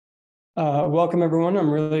Welcome, everyone.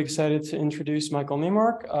 I'm really excited to introduce Michael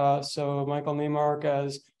Naimark. Michael Naimark,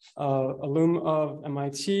 as alum of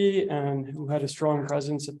MIT and who had a strong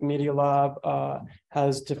presence at the Media Lab,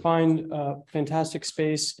 has defined a fantastic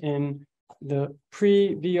space in the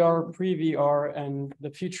pre-VR, and the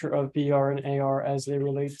future of VR and AR as they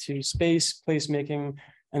relate to space, placemaking,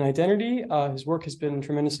 and identity. His work has been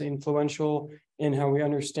tremendously influential in how we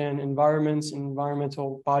understand environments,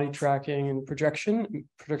 environmental body tracking, and projection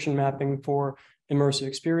mapping for immersive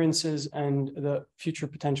experiences, and the future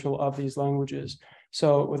potential of these languages.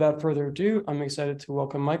 So without further ado, I'm excited to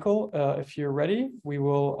welcome Michael. If you're ready, we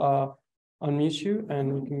will unmute you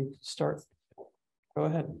and we can start. Go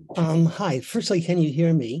ahead. Hi, firstly, can you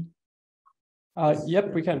hear me?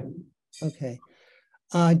 Yep, we can. Okay.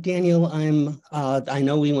 Daniel, I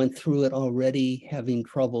know we went through it already, having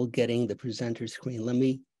trouble getting the presenter screen. Let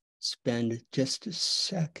me spend just a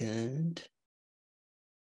second.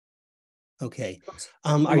 Okay.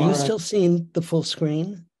 Are you still seeing the full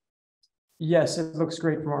screen? Yes, it looks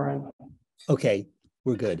great from our end. Okay,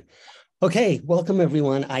 we're good. Okay, welcome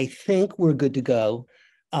everyone. I think we're good to go.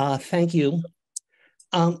 Thank you.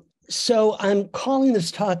 So I'm calling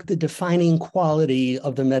this talk The Defining Quality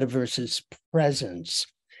of the Metaverse's Presence.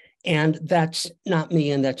 And that's not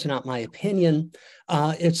me, and that's not my opinion.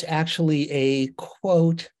 It's actually a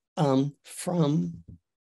quote from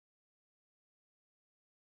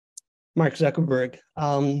Mark Zuckerberg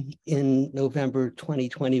in November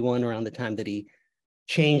 2021, around the time that he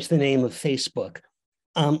changed the name of Facebook.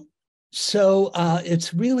 So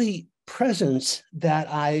it's really presence that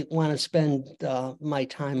I want to spend my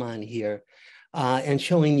time on here, and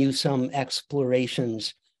showing you some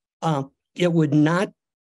explorations. It would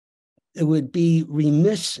be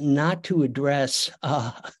remiss not to address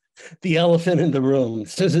the elephant in the room,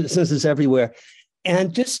 since it's everywhere.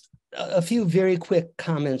 And just a few very quick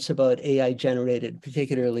comments about AI-generated,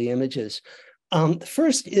 particularly images.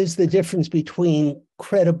 First is the difference between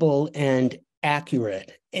credible and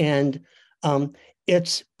accurate. And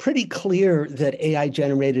it's pretty clear that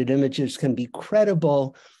AI-generated images can be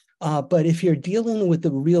credible, but if you're dealing with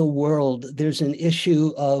the real world, there's an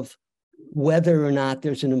issue of whether or not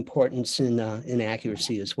there's an importance in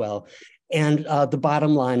accuracy as well. And the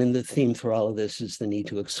bottom line and the theme for all of this is the need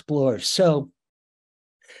to explore. So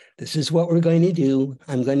this is what we're going to do.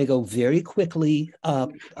 I'm going to go very quickly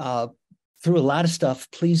through a lot of stuff.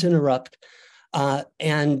 Please interrupt.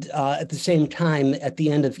 And at the same time, at the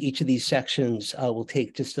end of each of these sections, we'll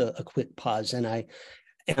take just a quick pause. And I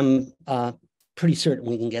am pretty certain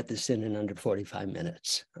we can get this in under 45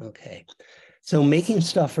 minutes. Okay. So making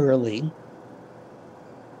stuff early.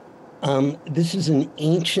 This is an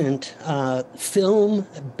ancient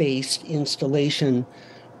film-based installation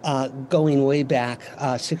going way back,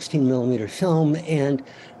 16 millimeter film. And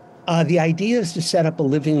the idea is to set up a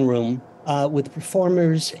living room with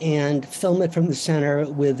performers and film it from the center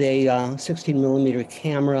with a 16 millimeter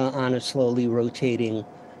camera on a slowly rotating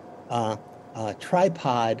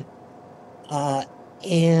tripod.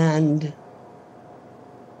 And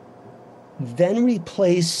then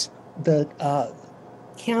replace the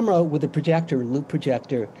camera with a projector, loop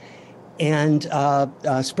projector, and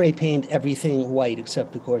spray paint everything white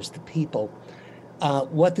except, of course, the people.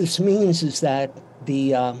 What this means is that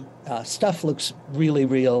the stuff looks really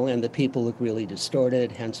real and the people look really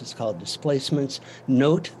distorted, hence it's called displacements.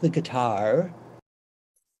 Note the guitar.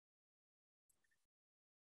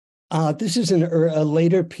 This is a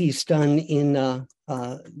later piece done in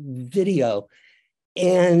video.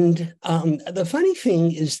 And the funny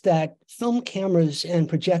thing is that film cameras and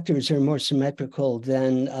projectors are more symmetrical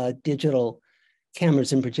than digital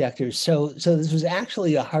cameras and projectors. So this was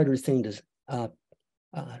actually a harder thing to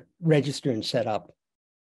register and set up.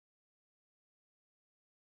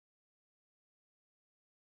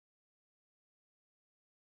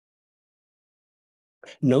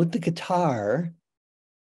 Note the guitar.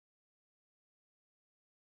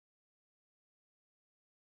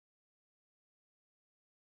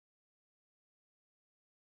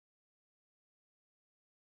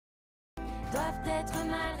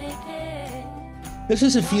 This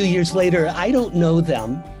is a few years later. I don't know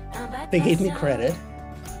them. They gave me credit.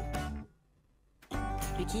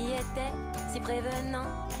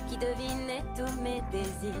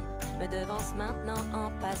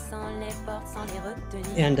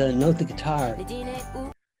 And note the guitar.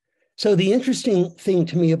 So the interesting thing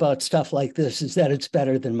to me about stuff like this is that it's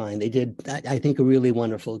better than mine. They did, I think, a really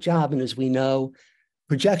wonderful job. And as we know,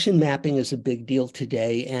 projection mapping is a big deal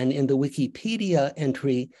today. And in the Wikipedia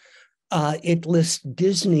entry, it lists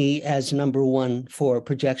Disney as #1 for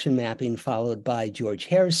projection mapping, followed by George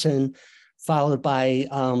Harrison, followed by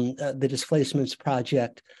the Displacements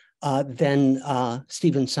Project, then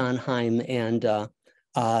Stephen Sondheim and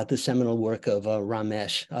the seminal work of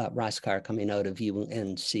Ramesh Raskar coming out of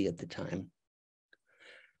UNC at the time.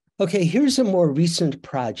 Okay, here's a more recent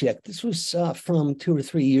project. This was from 2 or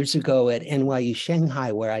 3 years ago at NYU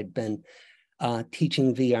Shanghai, where I'd been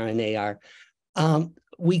teaching VR and AR.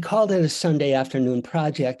 We called it a Sunday afternoon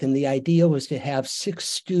project, and the idea was to have 6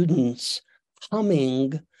 students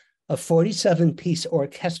humming a 47-piece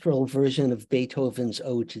orchestral version of Beethoven's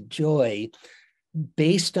Ode to Joy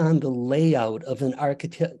based on the layout of an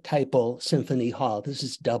archetypal symphony hall. This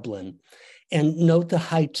is Dublin. And note the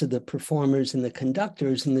heights of the performers and the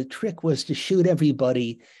conductors. And the trick was to shoot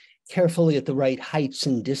everybody carefully at the right heights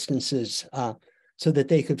and distances so that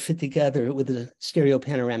they could fit together with a stereo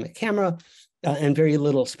panoramic camera and very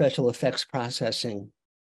little special effects processing.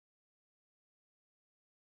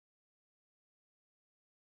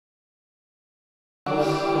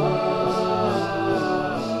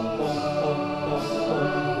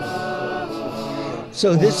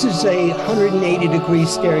 So this is a 180-degree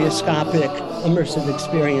stereoscopic immersive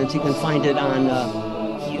experience. You can find it on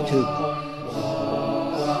YouTube.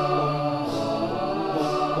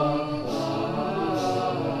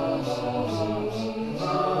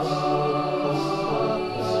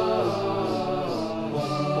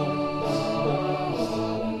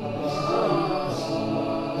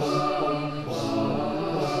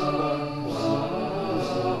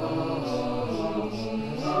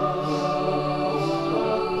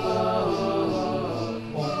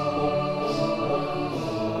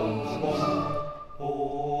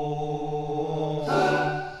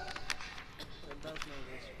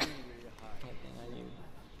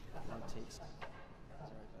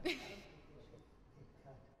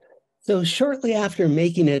 So shortly after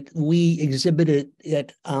making it, we exhibited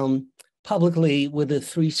it publicly with a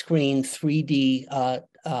 3-screen 3D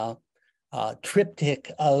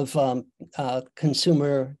triptych of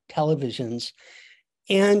consumer televisions.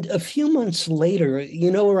 And a few months later,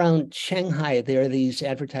 you know, around Shanghai, there are these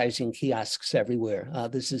advertising kiosks everywhere.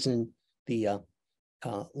 This is in the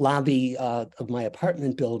lobby of my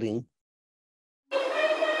apartment building.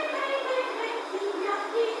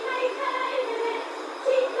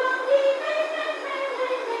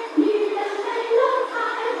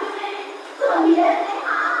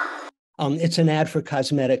 It's an ad for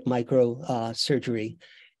cosmetic micro surgery.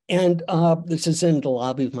 And this is in the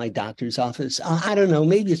lobby of my doctor's office. I don't know,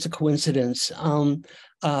 maybe it's a coincidence.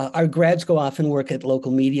 Our grads go off and work at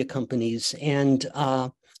local media companies, and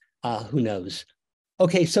who knows?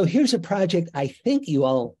 Okay, so here's a project I think you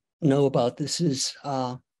all know about. This is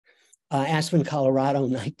Aspen, Colorado,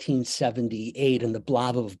 1978, and the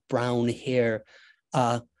blob of brown hair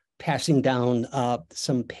passing down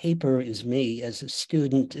some paper is me as a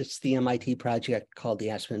student. It's the MIT project called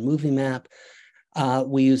the Aspen Movie Map.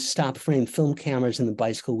 We use stop frame film cameras and the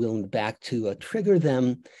bicycle wheel in the back to trigger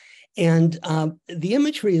them. And the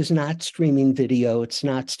imagery is not streaming video. It's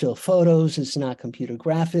not still photos. It's not computer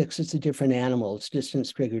graphics. It's a different animal. It's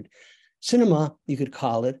distance triggered cinema, you could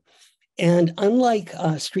call it. And unlike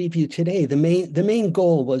Street View today, the main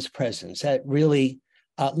goal was presence. That really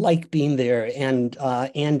like being there. And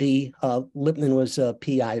Andy Lipman was a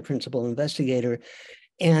PI, principal investigator,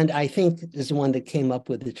 and I think is the one that came up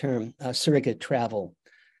with the term surrogate travel.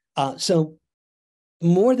 So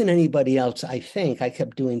more than anybody else, I think I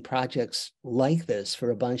kept doing projects like this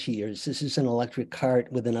for a bunch of years. This is an electric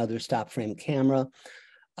cart with another stop frame camera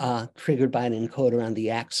triggered by an encoder on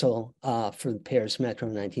the axle for the Paris Metro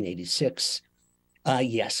in 1986.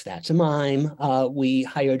 Yes, that's a mime. We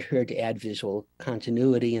hired her to add visual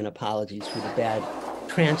continuity, and apologies for the bad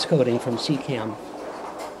transcoding from CCAM.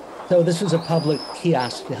 So this was a public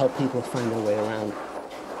kiosk to help people find their way around.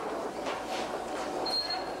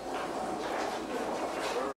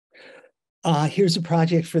 Here's a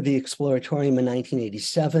project for the Exploratorium in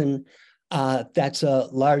 1987. That's a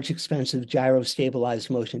large, expensive gyro-stabilized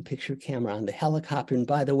motion picture camera on the helicopter. And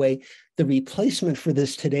by the way, the replacement for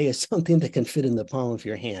this today is something that can fit in the palm of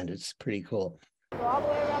your hand. It's pretty cool. All the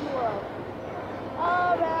way around the world.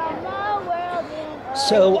 All around the world.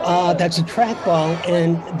 So that's a trackball,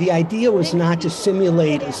 and the idea was not to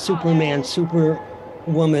simulate a Superman,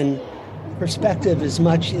 Superwoman perspective as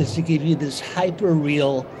much as to give you this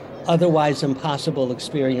hyper-real, otherwise impossible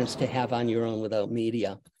experience to have on your own without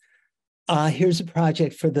media. Here's a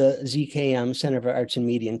project for the ZKM, Center for Arts and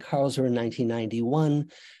Media in Karlsruhe in 1991.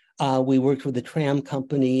 We worked with the tram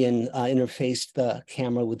company and interfaced the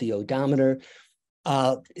camera with the odometer.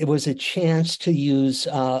 It was a chance to use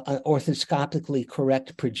an orthoscopically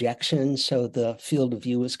correct projection, so the field of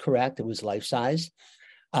view was correct. It was life-size.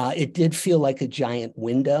 It did feel like a giant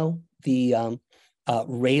window. The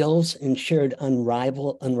rails ensured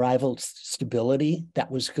unrivaled stability.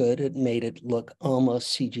 That was good. It made it look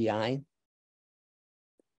almost CGI.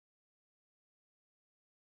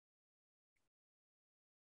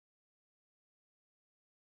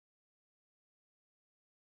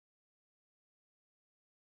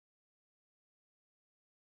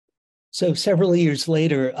 So several years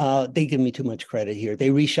later, they give me too much credit here. They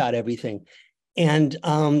reshot everything, and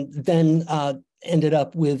then ended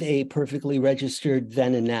up with a perfectly registered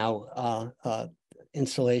then and now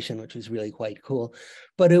installation, which was really quite cool.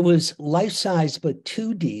 But it was life-size, but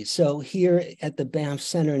 2D. So here at the Banff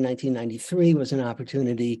Center in 1993 was an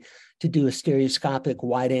opportunity to do a stereoscopic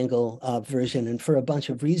wide-angle version. And for a bunch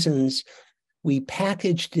of reasons, we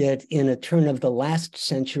packaged it in a turn of the last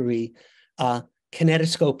century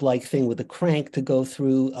kinetoscope-like thing with a crank to go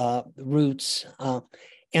through roots,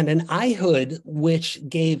 and an eye hood, which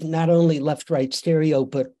gave not only left-right stereo,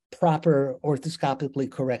 but proper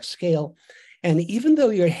orthoscopically correct scale. And even though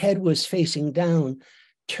your head was facing down,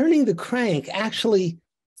 turning the crank actually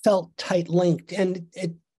felt tight-linked, and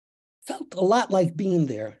it felt a lot like being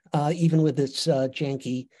there, even with its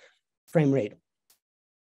janky frame rate.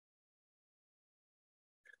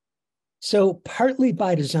 So partly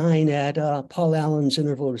by design at Paul Allen's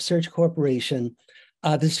Interval Research Corporation,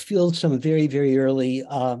 this fueled some very, very early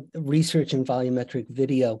research in volumetric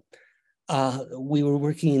video. We were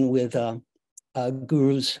working with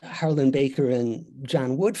gurus Harlan Baker and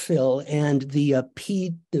John Woodfill, and the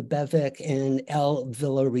P. DeBevick and L.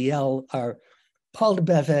 Villarreal are Paul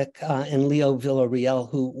DeBevick and Leo Villarreal,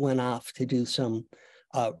 who went off to do some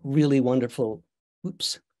really wonderful,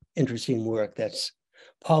 interesting work. That's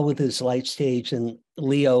Paul with his light stage, and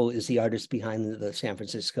Leo is the artist behind the San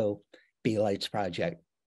Francisco Bay Lights project.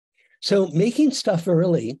 So making stuff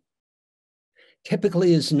early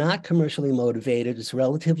typically is not commercially motivated. It's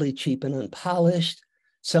relatively cheap and unpolished.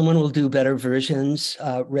 Someone will do better versions.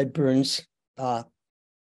 Red Burns called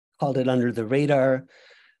it under the radar.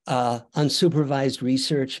 Unsupervised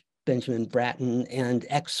research, Benjamin Bratton, and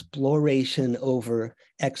exploration over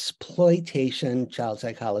exploitation, child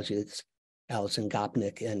psychologist Alison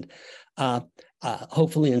Gopnik, and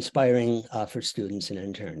hopefully inspiring for students and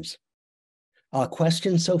interns.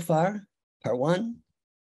 Questions so far? Part one?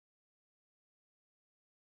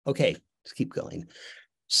 Okay, let's keep going.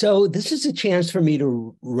 So this is a chance for me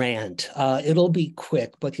to rant. It'll be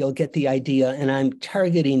quick, but you'll get the idea. And I'm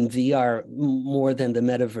targeting VR more than the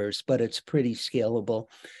metaverse, but it's pretty scalable.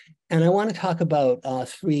 And I want to talk about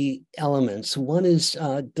three elements. One is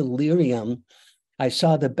delirium. I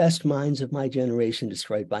saw the best minds of my generation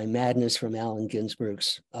destroyed by madness from Allen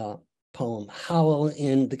Ginsberg's poem Howl.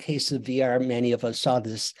 In the case of VR, many of us saw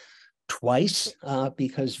this twice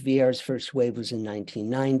because VR's first wave was in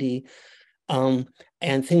 1990.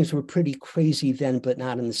 And things were pretty crazy then, but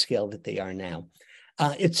not on the scale that they are now.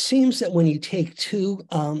 It seems that when you take two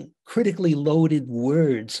critically loaded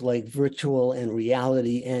words like virtual and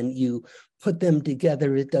reality and you put them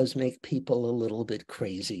together, it does make people a little bit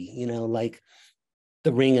crazy, you know, like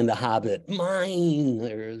The Ring and the Hobbit, mine,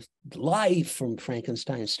 or life from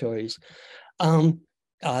Frankenstein stories.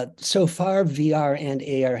 So far, VR and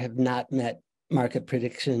AR have not met market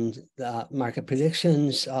predictions.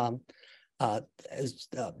 Has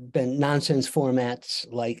been nonsense formats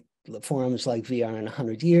like forums like VR in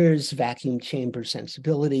 100 years, vacuum chamber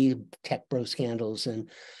sensibility, tech bro scandals, and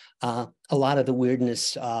a lot of the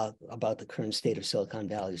weirdness about the current state of Silicon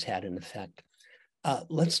Valley has had an effect.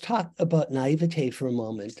 Let's talk about naivete for a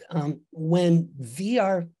moment. When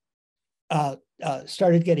VR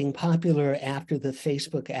started getting popular after the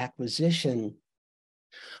Facebook acquisition,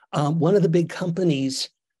 one of the big companies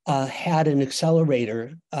had an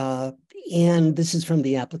accelerator, and this is from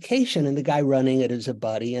the application, and the guy running it is a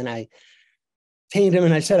buddy, and I pinged him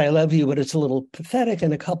and I said, I love you, but it's a little pathetic.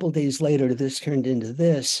 And a couple of days later, this turned into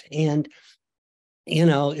this. And, you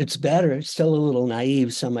know, it's better. It's still a little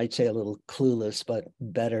naive. Some might say a little clueless, but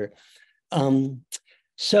better.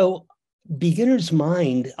 So beginner's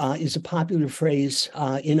mind is a popular phrase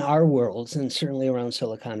in our worlds, and certainly around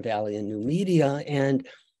Silicon Valley and new media. And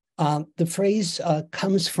the phrase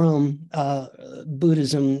comes from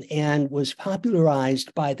Buddhism and was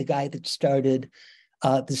popularized by the guy that started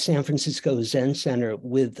the San Francisco Zen Center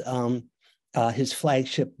with his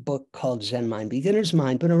flagship book called Zen Mind, Beginner's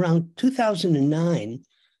Mind. But around 2009,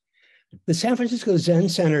 the San Francisco Zen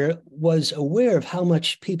Center was aware of how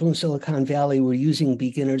much people in Silicon Valley were using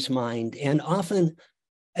beginner's mind, and often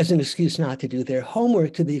as an excuse not to do their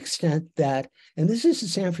homework, to the extent that, and this is the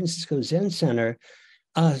San Francisco Zen Center,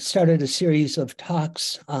 started a series of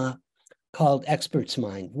talks called Expert's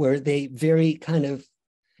Mind, where they very kind of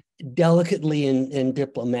delicately and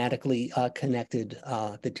diplomatically connected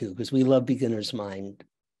the two, because we love Beginner's Mind,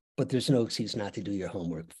 but there's no excuse not to do your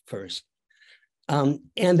homework first. And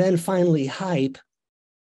then finally, Hype.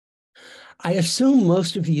 I assume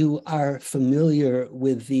most of you are familiar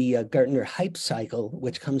with the Gartner Hype cycle,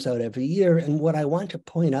 which comes out every year. And what I want to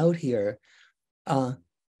point out here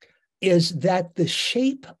is that the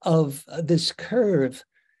shape of this curve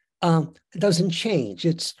doesn't change.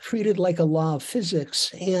 It's treated like a law of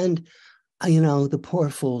physics. And, you know, the poor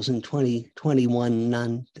fools in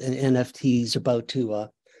 2021 NFTs about to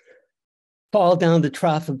fall down the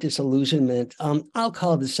trough of disillusionment. I'll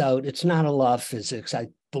call this out. It's not a law of physics. I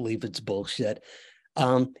believe it's bullshit.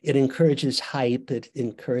 It encourages hype. It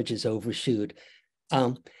encourages overshoot.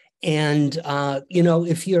 And, you know,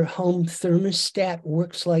 if your home thermostat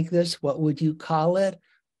works like this, what would you call it?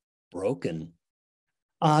 Broken.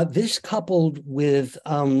 This coupled with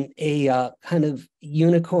a kind of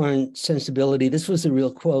unicorn sensibility. This was a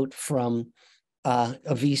real quote from a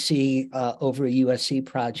VC over a USC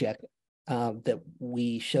project that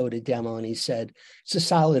we showed a demo, and he said, it's a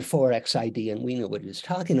solid 4X ID, and we knew what he was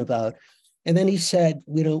talking about. And then he said,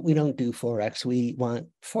 we don't do 4X, we want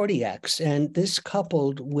 40X. And this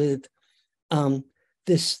coupled with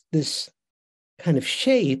this kind of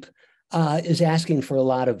shape is asking for a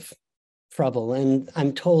lot of trouble. And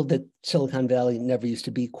I'm told that Silicon Valley never used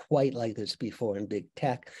to be quite like this before in big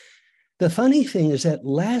tech. The funny thing is that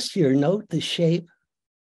last year, note the shape.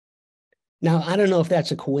 Now, I don't know if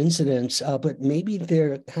that's a coincidence, but maybe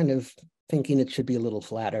they're kind of thinking it should be a little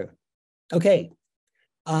flatter. Okay,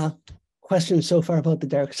 questions so far about the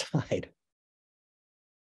dark side?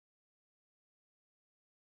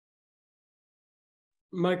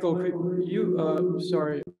 Michael, could you,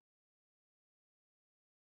 sorry.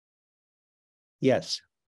 Yes.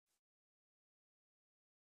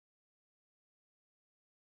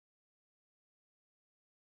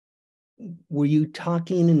 Were you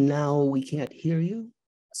talking and now we can't hear you?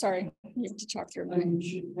 Sorry, you have to talk through. Can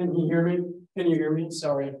you hear me? Can you hear me?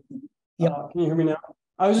 Sorry. Yep. Can you hear me now?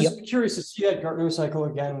 I was just Yep. curious to see that Gartner cycle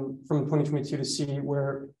again from 2022 to see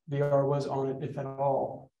where VR was on it, if at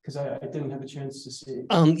all, because I didn't have a chance to see.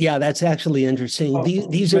 Yeah, that's actually interesting. Oh,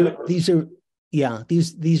 These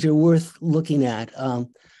are worth looking at.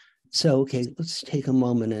 So okay, let's take a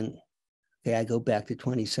moment and okay, I go back to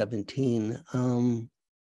 2017.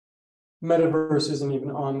 Metaverse isn't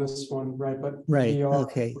even on this one, right? But Right. VR,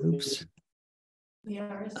 Okay. Oops.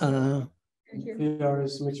 VR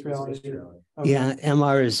is mixed reality. Okay. Yeah,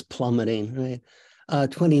 MR is plummeting, right?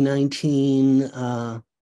 2019. I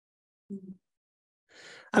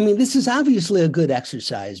mean, this is obviously a good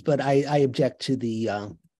exercise, but I object to the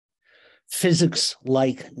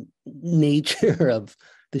physics-like nature of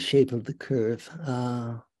the shape of the curve.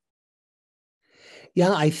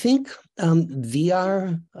 Yeah, I think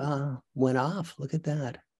VR went off. Look at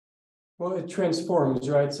that. Well, it transforms,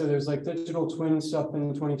 right? So there's like digital twin stuff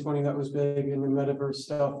in 2020 that was big, and the metaverse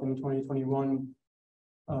stuff in 2021,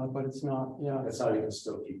 but it's not. Yeah, that's how you can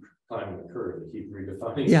still keep climbing the curve and keep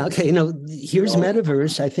redefining. Yeah. Okay. You know, here's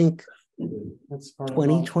metaverse. I think that's part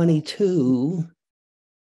 2022.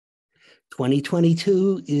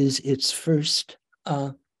 2022 is its first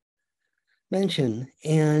mention,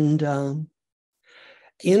 and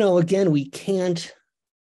you know, again, we can't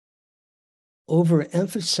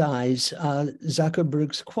overemphasize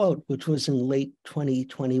Zuckerberg's quote, which was in late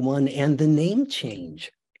 2021, and the name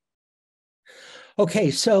change.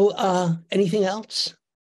 Okay, so anything else?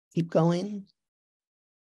 Keep going.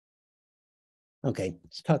 Okay,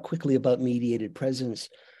 let's talk quickly about mediated presence.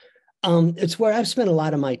 It's where I've spent a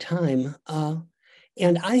lot of my time,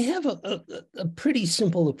 and I have a pretty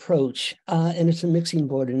simple approach, and it's a mixing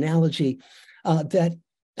board analogy, that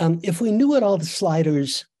if we knew what all the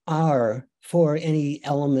sliders are for any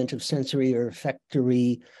element of sensory or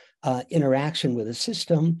effectory interaction with a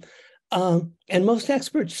system, and most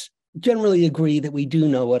experts generally agree that we do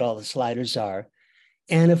know what all the sliders are.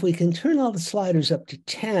 And if we can turn all the sliders up to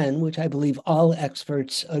 10, which I believe all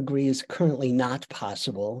experts agree is currently not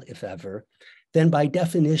possible, if ever, then by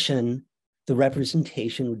definition, the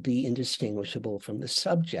representation would be indistinguishable from the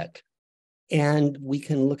subject. And we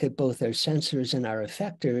can look at both our sensors and our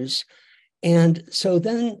effectors. And so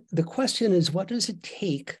then the question is, what does it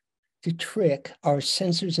take to trick our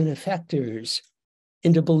sensors and effectors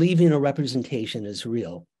into believing a representation is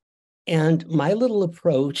real? And my little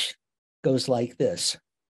approach goes like this.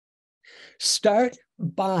 Start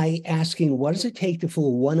by asking, what does it take to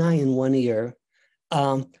fool one eye and one ear,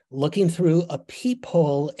 looking through a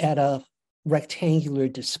peephole at a rectangular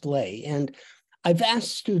display? And I've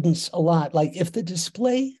asked students a lot, like if the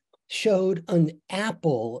display showed an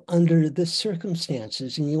apple under the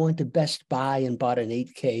circumstances and you went to Best Buy and bought an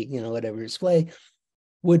 8K, whatever display,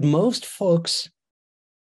 would most folks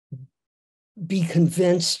be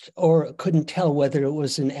convinced or couldn't tell whether it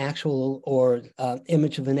was an actual or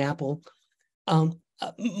image of an apple?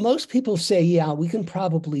 Most people say, yeah, we can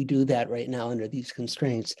probably do that right now under these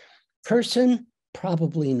constraints. Person,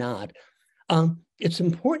 probably not. It's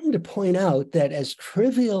important to point out that as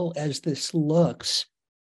trivial as this looks,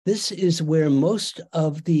 this is where most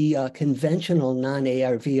of the conventional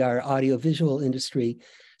non-AR, VR audiovisual industry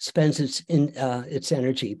spends its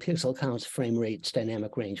energy: pixel counts, frame rates,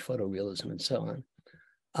 dynamic range, photorealism, and so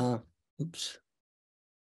on. Oops.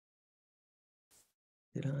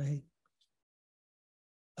 Did I?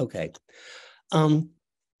 Okay.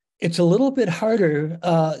 It's a little bit harder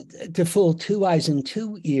to fool 2 eyes and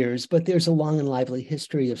 2 ears, but there's a long and lively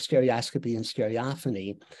history of stereoscopy and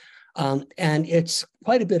stereophony. And it's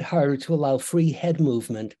quite a bit harder to allow free head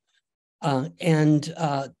movement, and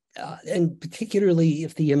particularly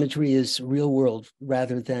if the imagery is real world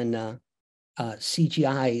rather than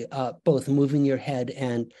CGI, both moving your head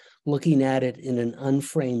and looking at it in an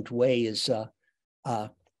unframed way is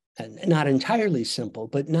not entirely simple.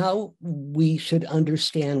 But now we should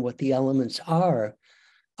understand what the elements are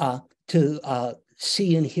to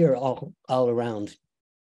see and hear all around.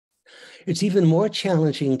 It's even more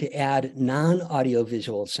challenging to add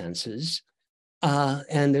non-audiovisual senses.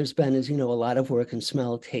 And there's been, as you know, a lot of work in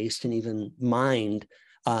smell, taste, and even mind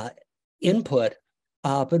input,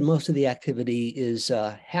 but most of the activity is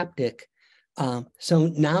haptic. So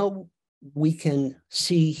now we can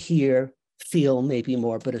see, hear, feel maybe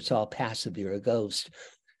more, but it's all passive. You're a ghost.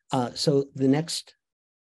 So the next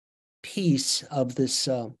piece of this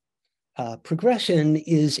progression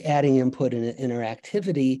is adding input and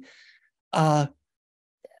interactivity. Hand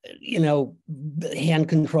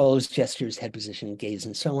controls, gestures, head position, gaze,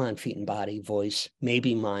 and so on, feet and body, voice,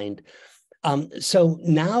 maybe mind. So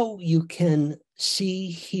now you can see,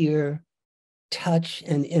 hear, touch,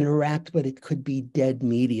 and interact, but it could be dead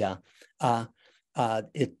media.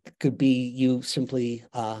 It could be you simply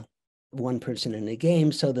one person in a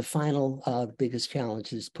game. So the final biggest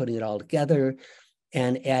challenge is putting it all together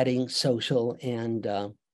and adding social and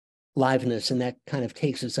liveness, and that kind of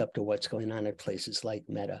takes us up to what's going on at places like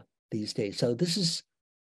Meta these days. So this is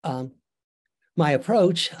my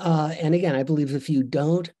approach. And again, I believe if you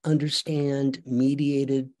don't understand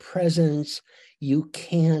mediated presence, you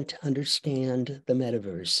can't understand the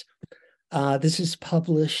metaverse. This is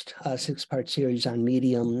published, a 6-part series on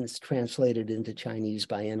Medium. It's translated into Chinese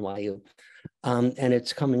by NYU. And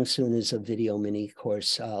it's coming soon as a video mini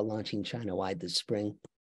course launching China-wide this spring.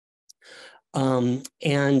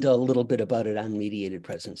 And a little bit about it on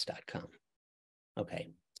mediatedpresence.com. Okay.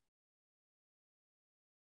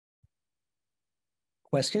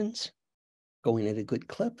 Questions? Going at a good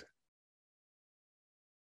clip?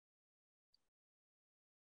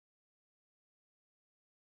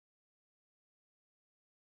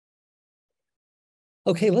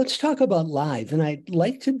 Okay, let's talk about live. And I'd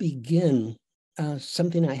like to begin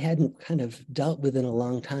something I hadn't kind of dealt with in a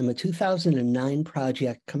long time, a 2009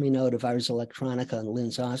 project coming out of Ars Electronica in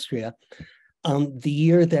Linz, Austria. The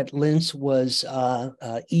year that Linz was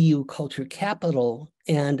EU culture capital,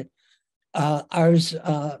 and Ars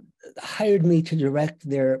hired me to direct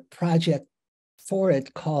their project for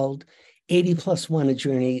it called 80+1, A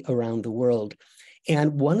Journey Around the World.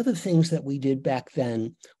 And one of the things that we did back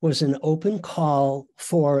then was an open call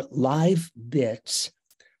for live bits,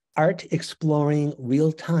 art exploring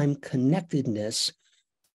real-time connectedness,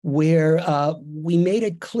 where we made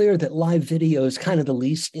it clear that live video is kind of the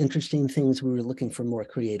least interesting things. We were looking for more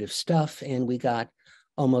creative stuff, and we got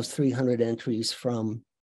almost 300 entries from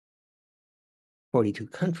 42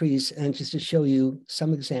 countries. And just to show you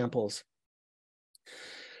some examples,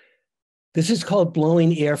 this is called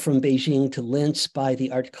Blowing Air from Beijing to Linz by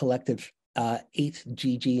the art collective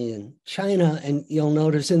 8GG in China. And you'll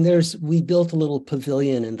notice, and we built a little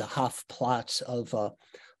pavilion in the Hofplatz of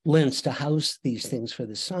Linz to house these things for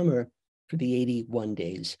the summer for the 81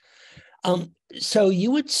 days. So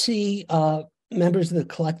you would see members of the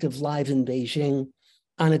collective live in Beijing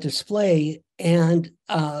on a display, and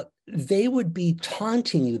they would be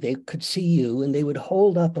taunting you. They could see you, and they would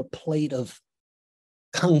hold up a plate of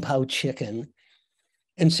Kung Pao chicken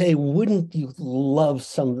and say, wouldn't you love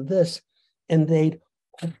some of this? And they'd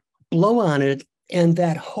blow on it, and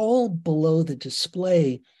that hole below the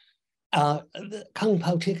display, the Kung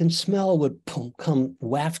Pao chicken smell would come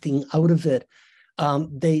wafting out of it.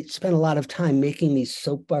 They spent a lot of time making these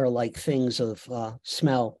soap bar-like things of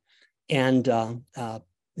smell. and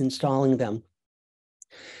installing them.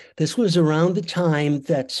 This was around the time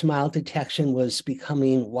that smile detection was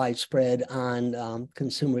becoming widespread on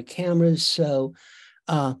consumer cameras. So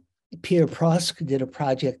Pierre Prosk did a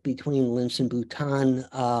project between Linz and Bhutan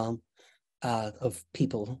of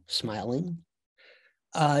people smiling.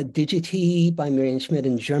 Digity by Miriam Schmidt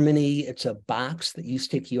in Germany. It's a box that you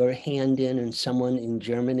stick your hand in and someone in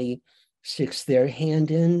Germany sticks their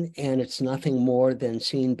hand in, and it's nothing more than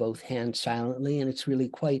seeing both hands silently, and it's really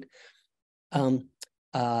quite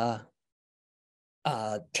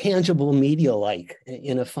tangible media-like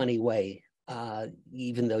in a funny way,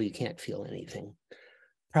 even though you can't feel anything.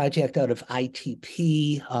 Project out of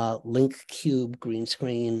ITP, Link Cube, green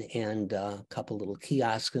screen, and a couple little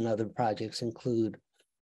kiosks, and other projects include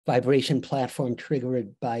vibration platform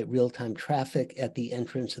triggered by real-time traffic at the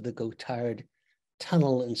entrance of the Gotthard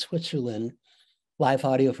Tunnel in Switzerland, live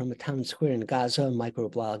audio from a town square in Gaza,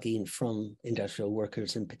 microblogging from industrial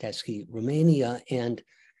workers in Pitești, Romania. And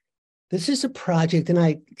this is a project, and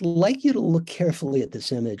I'd like you to look carefully at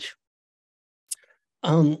this image.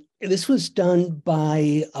 This was done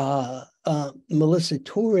by Melissa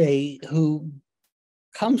Toure, who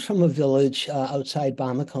comes from a village outside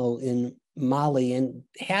Bamako in Mali and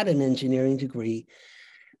had an engineering degree.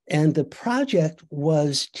 And the project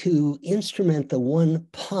was to instrument the one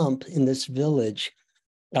pump in this village.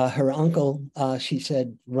 Her uncle, she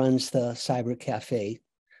said, runs the cyber cafe.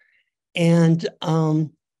 And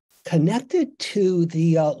connected to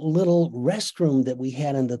the little restroom that we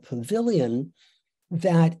had in the pavilion,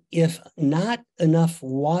 that if not enough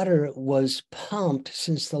water was pumped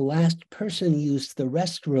since the last person used the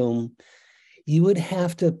restroom, you would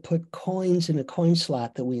have to put coins in a coin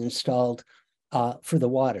slot that we installed for the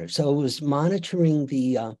water. So it was monitoring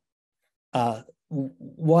the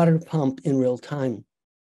water pump in real time.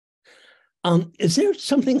 Is there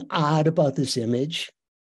something odd about this image?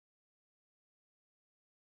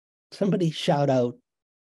 Somebody shout out,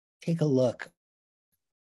 take a look.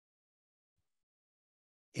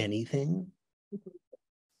 Anything?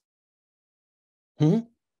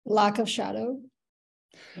 Lack of shadow.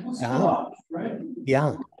 Right?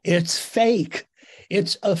 Yeah, it's fake.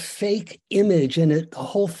 It's a fake image, and the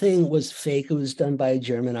whole thing was fake. It was done by a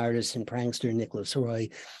German artist and prankster, Nicholas Roy,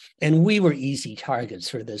 and we were easy targets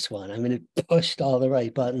for this one. I mean, it pushed all the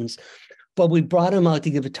right buttons, but we brought him out to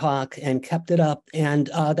give a talk and kept it up, and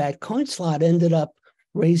that coin slot ended up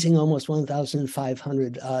raising almost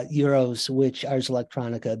 1,500 euros, which Ars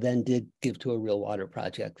Electronica then did give to a real water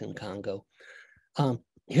project in Congo.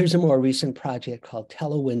 Here's a more recent project called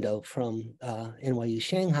Telewindow from NYU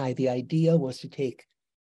Shanghai. The idea was to take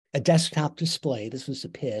a desktop display, this was the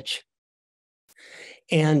pitch,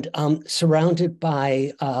 and surrounded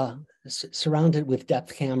with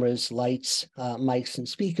depth cameras, lights, mics, and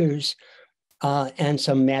speakers, and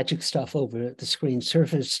some magic stuff over the screen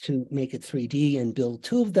surface to make it 3D, and build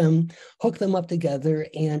two of them, hook them up together,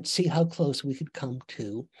 and see how close we could come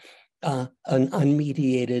to an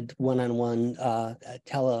unmediated one-on-one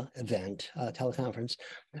teleconference.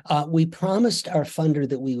 We promised our funder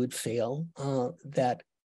that we would fail, that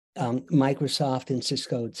Microsoft and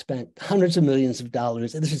Cisco had spent hundreds of millions of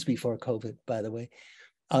dollars, and this is before COVID, by the way,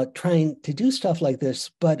 trying to do stuff like this,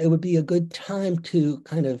 but it would be a good time to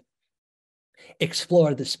kind of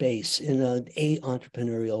explore the space in an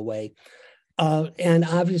entrepreneurial way. And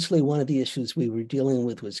obviously, one of the issues we were dealing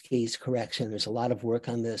with was gaze correction. There's a lot of work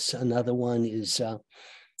on this. Another one is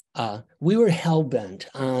we were hell-bent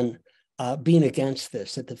on being against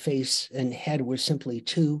this, that the face and head were simply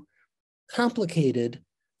too complicated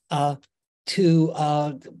to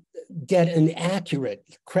get an accurate,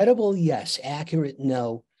 credible, yes, accurate,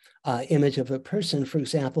 no, image of a person. For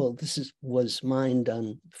example, this was mine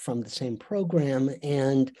done from the same program,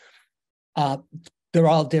 and they're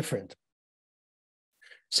all different.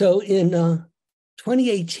 So in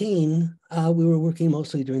 2018, we were working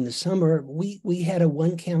mostly during the summer. We had a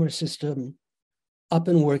one-camera system up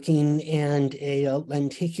and working, and a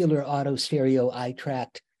lenticular auto stereo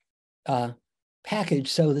eye-tracked package.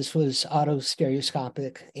 So this was auto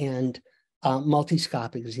stereoscopic and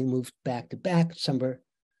multi-scopic as you moved back to back. The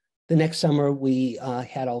next summer, we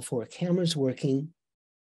had all four cameras working.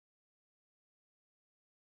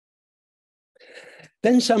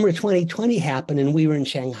 Then summer 2020 happened, and we were in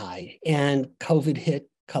Shanghai, and COVID hit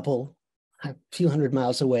a few hundred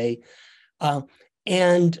miles away.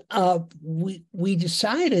 And we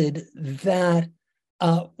decided that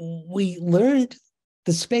we learned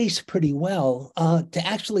the space pretty well to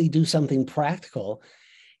actually do something practical.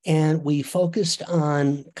 And we focused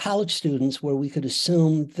on college students, where we could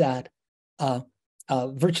assume that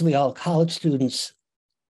virtually all college students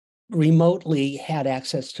remotely had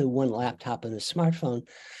access to one laptop and a smartphone.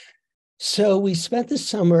 So we spent the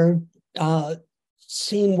summer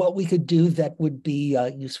seeing what we could do that would be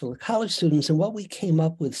useful to college students, and what we came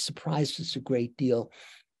up with surprised us a great deal.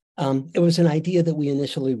 It was an idea that we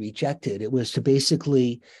initially rejected. It was to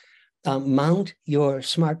basically mount your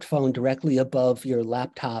smartphone directly above your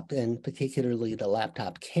laptop, and particularly the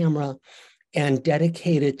laptop camera, and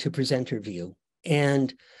dedicate it to presenter view.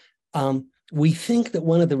 And we think that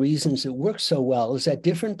one of the reasons it works so well is that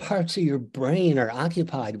different parts of your brain are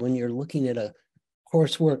occupied when you're looking at a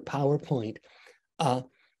coursework PowerPoint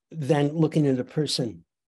than looking at a person.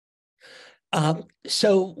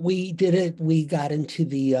 So we did it. We got into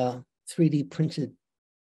the 3D printed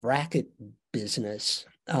bracket business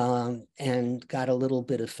and got a little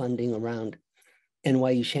bit of funding around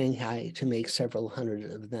NYU Shanghai to make several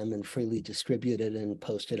hundred of them and freely distributed and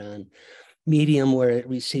posted on Medium, where it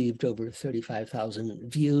received over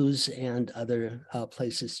 35,000 views, and other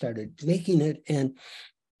places started making it. And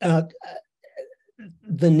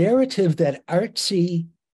the narrative that artsy,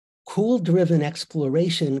 cool-driven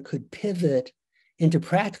exploration could pivot into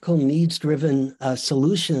practical needs-driven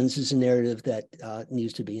solutions is a narrative that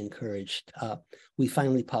needs to be encouraged. We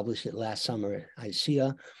finally published it last summer at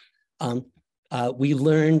ICEA. We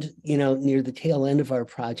learned, near the tail end of our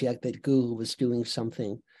project that Google was doing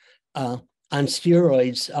something on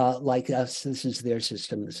steroids like us. This is their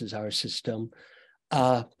system. This is our system.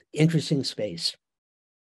 Interesting space.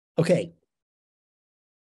 Okay.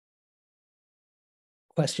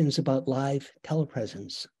 Questions about live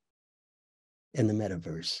telepresence in the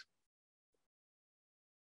metaverse?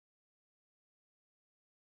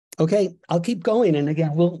 Okay, I'll keep going. And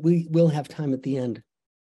again, we'll have time at the end.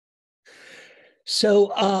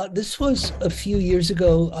 So this was a few years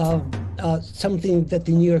ago, something that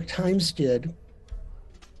the New York Times did.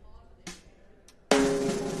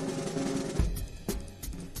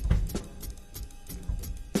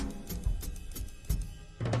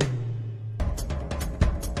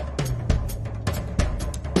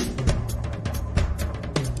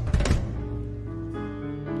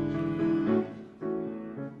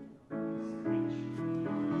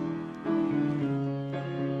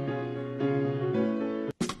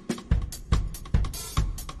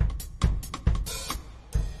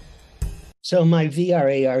 So my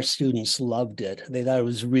VR AR students loved it. They thought it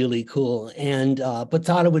was really cool, and but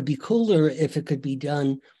thought it would be cooler if it could be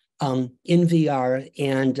done in VR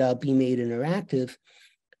and be made interactive.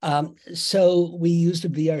 So we used a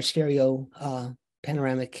VR stereo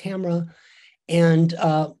panoramic camera and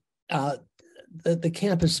the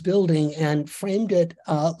campus building, and framed it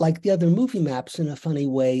like the other movie maps in a funny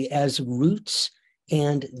way as routes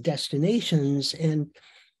and destinations. And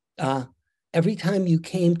every time you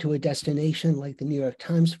came to a destination like the New York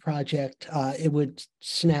Times project, it would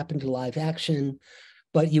snap into live action,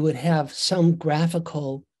 but you would have some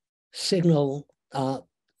graphical signal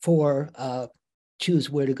for choose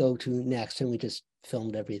where to go to next, and we just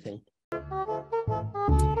filmed everything.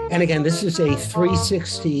 And again, this is a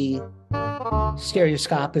 360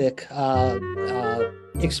 stereoscopic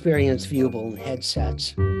experience viewable in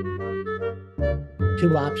headsets.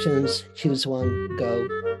 2 options, choose one, go.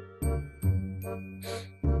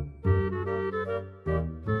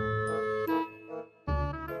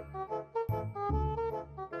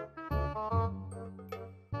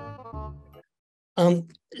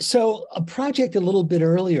 So a project a little bit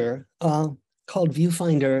earlier called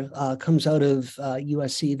Viewfinder comes out of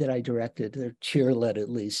USC that I directed, or chair-led at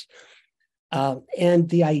least. And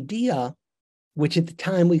the idea, which at the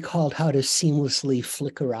time we called how to seamlessly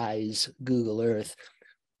flickerize Google Earth,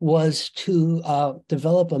 was to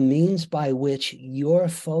develop a means by which your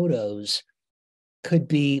photos could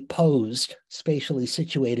be posed, spatially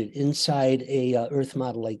situated inside a Earth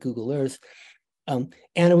model like Google Earth. And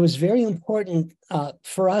it was very important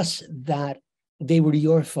for us that they were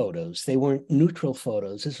your photos. They weren't neutral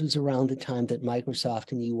photos. This was around the time that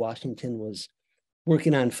Microsoft in Washington was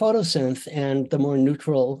working on photosynth, and the more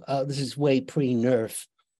neutral, this is way pre-NERF,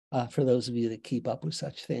 for those of you that keep up with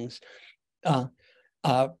such things.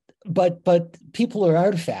 But people are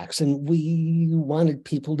artifacts, and we wanted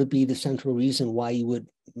people to be the central reason why you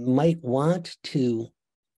might want to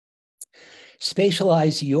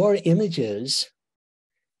spatialize your images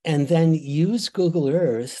and then use Google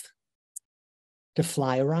Earth to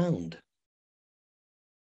fly around.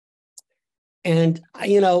 And,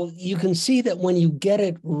 you can see that when you get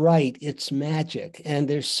it right, it's magic. And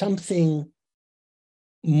there's something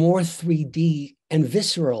more 3D and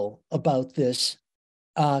visceral about this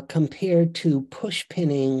compared to push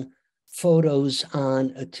pinning photos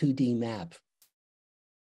on a 2D map.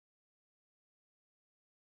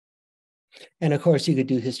 And of course, you could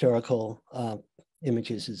do historical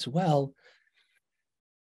images as well.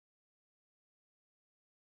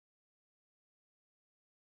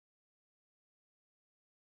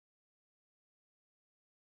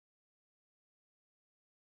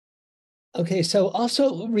 Okay, so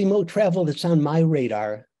also remote travel that's on my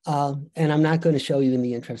radar, and I'm not going to show you in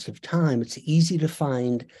the interest of time. It's easy to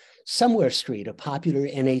find Somewhere Street, a popular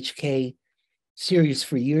NHK series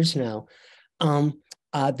for years now.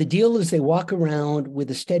 The deal is they walk around with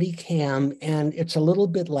a steady cam, and it's a little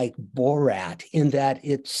bit like Borat in that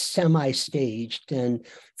it's semi-staged and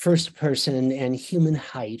first person and human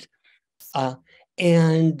height,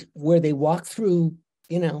 and where they walk through,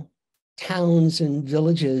 towns and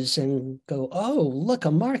villages and go, oh, look,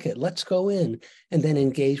 a market, let's go in, and then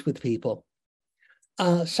engage with people.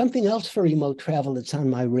 Something else for remote travel that's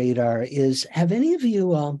on my radar is, have any of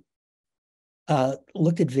you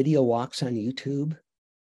looked at video walks on YouTube?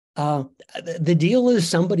 The deal is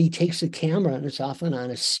somebody takes a camera, and it's often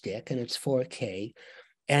on a stick, and it's 4K,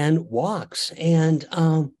 and walks. And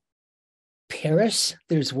Paris,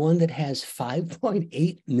 there's one that has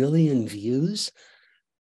 5.8 million views.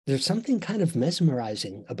 There's something kind of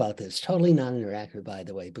mesmerizing about this. Totally non-interactive, by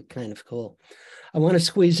the way, but kind of cool. I want to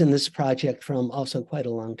squeeze in this project from also quite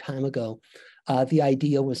a long time ago. The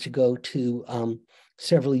idea was to go to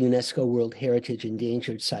several UNESCO World Heritage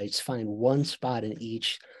endangered sites, find one spot in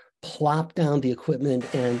each, plop down the equipment,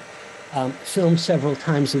 and film several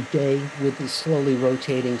times a day with the slowly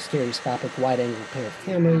rotating stereoscopic wide-angle pair of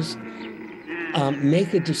cameras,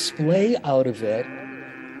 make a display out of it.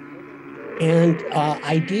 And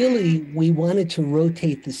ideally, we wanted to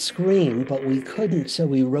rotate the screen, but we couldn't, so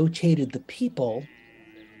we rotated the people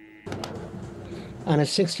on a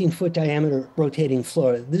 16-foot diameter rotating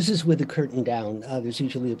floor. This is with the curtain down. There's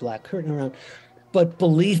usually a black curtain around. But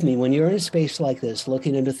believe me, when you're in a space like this,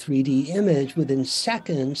 looking at a 3D image, within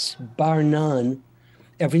seconds, bar none,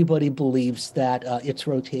 everybody believes that it's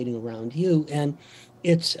rotating around you. And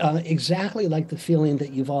it's exactly like the feeling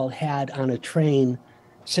that you've all had on a train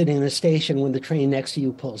sitting in a station when the train next to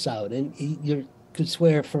you pulls out, and you could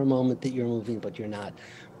swear for a moment that you're moving, but you're not.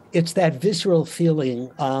 It's that visceral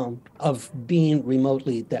feeling of being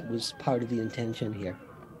remotely that was part of the intention here.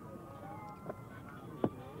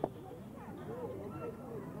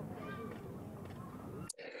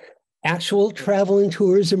 Actual travel and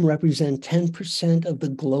tourism represent 10% of the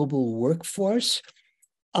global workforce.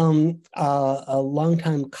 A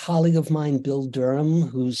longtime colleague of mine, Bill Durham,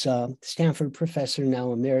 who's a Stanford professor,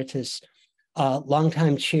 now emeritus,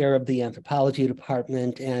 longtime chair of the anthropology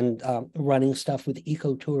department and running stuff with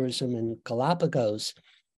ecotourism and Galapagos.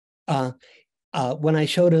 When I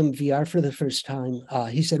showed him VR for the first time,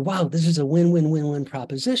 he said, wow, this is a win-win-win-win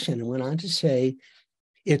proposition, and went on to say,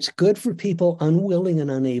 it's good for people unwilling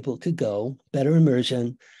and unable to go, better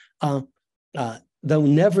immersion, though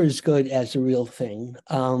never as good as the real thing.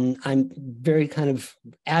 I'm very kind of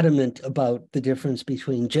adamant about the difference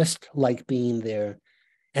between just like being there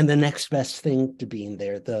and the next best thing to being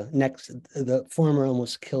there. The former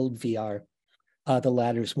almost killed VR. The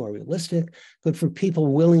latter is more realistic, good for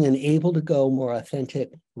people willing and able to go, more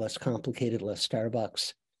authentic, less complicated, less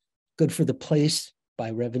Starbucks, good for the place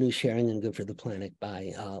by revenue sharing, and good for the planet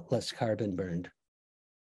by less carbon burned.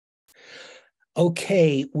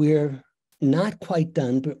 Okay, we're not quite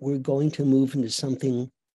done, but we're going to move into something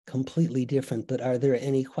completely different. But are there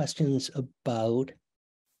any questions about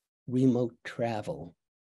remote travel?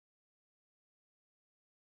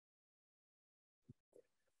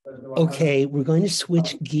 Okay, we're going to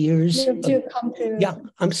switch gears. Yeah,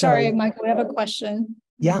 I'm sorry. Sorry, Michael, we have a question.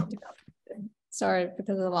 Yeah. Sorry,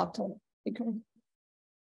 because of the laptop.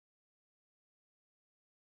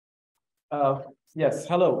 Yes,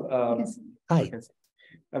 hello. Yes. Hi. Okay.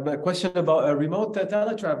 I have a question about a remote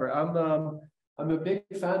teletravel. I'm a big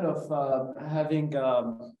fan of having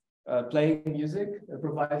playing music,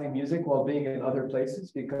 improvising music while being in other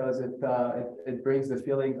places, because it brings the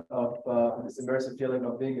feeling of this immersive feeling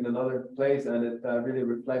of being in another place, and it really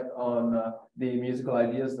reflects on the musical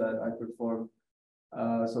ideas that I perform.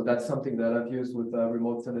 So that's something that I've used with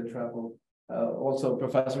remote teletravel. Also,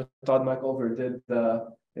 Professor Todd McOver did.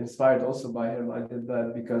 Inspired also by him, I did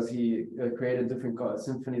that because he created different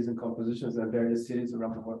symphonies and compositions in various cities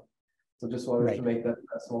around the world. So just wanted to make that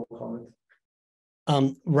small comment.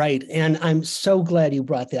 Right, and I'm so glad you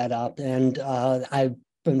brought that up. And I've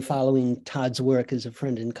been following Todd's work as a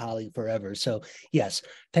friend and colleague forever. So yes,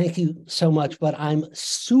 thank you so much. But I'm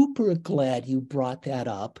super glad you brought that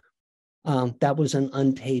up. That was an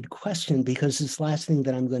unpaid question, because this last thing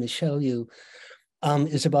that I'm going to show you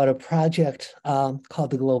is about a project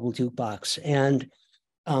called the Global Jukebox. And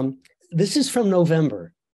this is from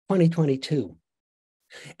November 2022.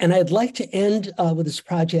 And I'd like to end with this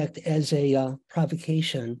project as a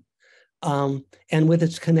provocation, and with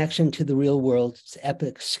its connection to the real world, its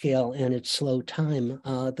epic scale and its slow time.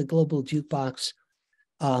 The Global Jukebox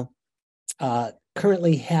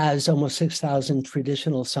currently has almost 6,000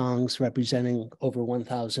 traditional songs representing over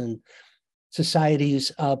 1,000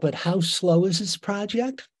 societies. But how slow is this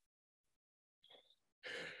project?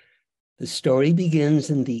 The story begins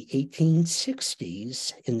in the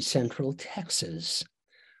 1860s in Central Texas,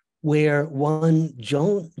 where one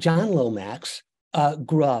John Lomax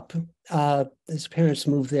grew up. His parents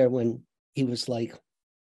moved there when he was like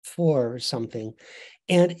 4 or something.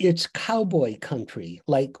 And it's cowboy country,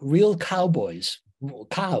 like real cowboys,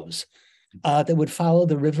 cows, that would follow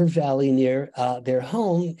the river valley near their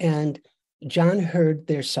home. And John heard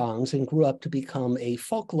their songs and grew up to become a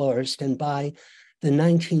folklorist. And by the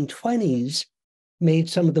 1920s, made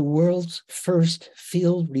some of the world's first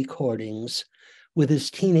field recordings with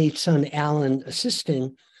his teenage son, Alan,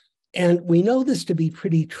 assisting. And we know this to be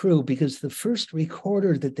pretty true because the first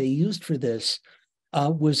recorder that they used for this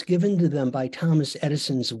was given to them by Thomas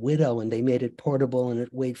Edison's widow, and they made it portable and it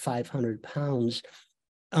weighed 500 pounds.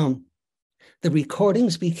 The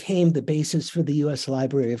recordings became the basis for the U.S.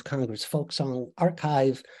 Library of Congress Folk Song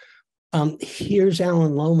Archive. Here's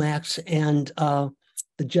Alan Lomax, and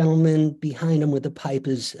the gentleman behind him with the pipe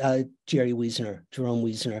is Jerome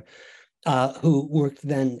Wiesner, who worked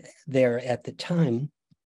then there at the time.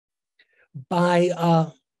 By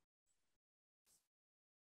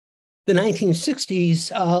the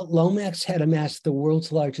 1960s, Lomax had amassed the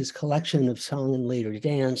world's largest collection of song and later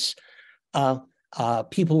dance.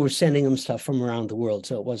 People were sending him stuff from around the world,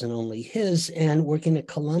 so it wasn't only his. And working at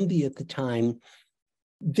Columbia at the time,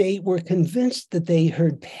 they were convinced that they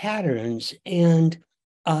heard patterns and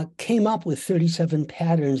came up with 37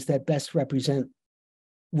 patterns that best represent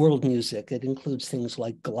world music. It includes things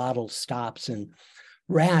like glottal stops and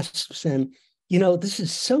rasps. And, you know, this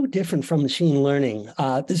is so different from machine learning.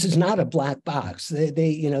 This is not a black box.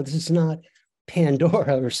 This is not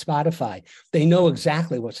Pandora or Spotify. They know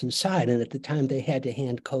exactly what's inside. And at the time, they had to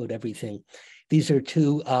hand code everything. These are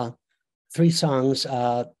 3 songs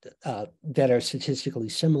that are statistically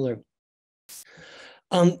similar.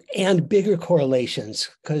 And bigger correlations,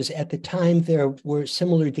 because at the time there were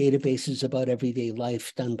similar databases about everyday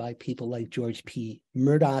life done by people like George P.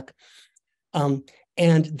 Murdoch.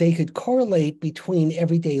 And they could correlate between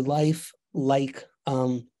everyday life, like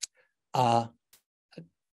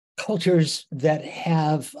cultures that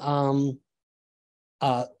have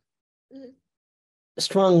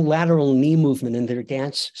strong lateral knee movement in their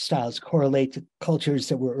dance styles correlate to cultures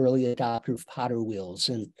that were early adopters of Potter wheels.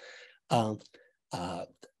 And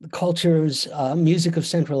cultures, music of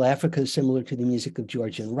Central Africa is similar to the music of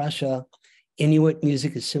Georgia and Russia. Inuit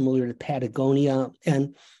music is similar to Patagonia.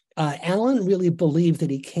 And Alan really believed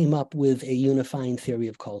that he came up with a unifying theory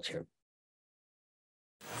of culture.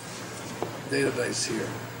 Database here.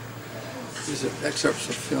 These are excerpts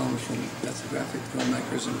of films from ethnographic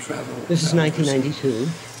filmmakers and travel. This is 1992.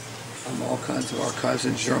 From all kinds of archives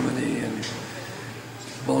in Germany and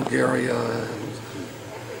Bulgaria.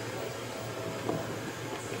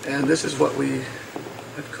 And this is what we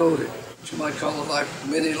have coded, which you might call a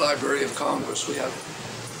mini Library of Congress. We have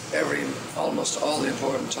almost all the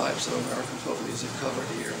important types of American folk music covered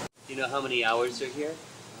here. Do you know how many hours are here?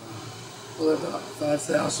 Well, about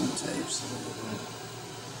 5,000 tapes.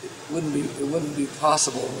 It wouldn't be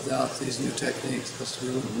possible without these new techniques, because we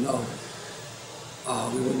wouldn't know.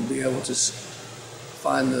 We wouldn't be able to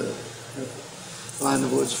find the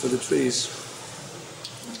woods for the trees.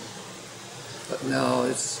 But now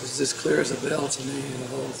it's as clear as a bell to me, the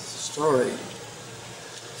whole story.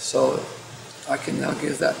 So I can now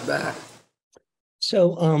give that back.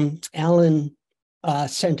 So Alan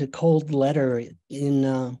sent a cold letter in,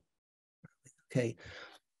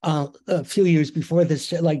 a few years before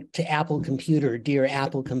this, like to Apple Computer, Dear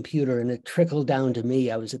Apple Computer, and it trickled down to me.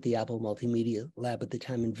 I was at the Apple Multimedia Lab at the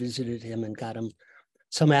time and visited him and got him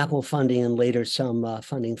some Apple funding and later some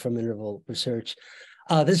funding from Interval Research.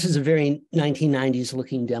 This is a very 1990s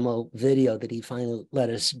looking demo video that he finally let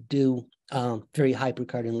us do, very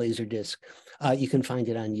hypercard and Laserdisc. You can find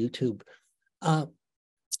it on YouTube.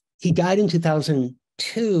 He died in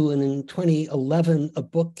 2002, and in 2011, a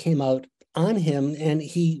book came out on him, and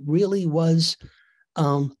he really was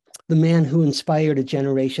the man who inspired a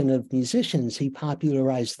generation of musicians. He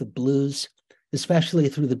popularized the blues, especially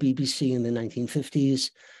through the BBC in the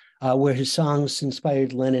 1950s, where his songs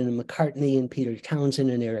inspired Lennon and McCartney and Peter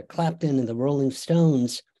Townsend and Eric Clapton, and the Rolling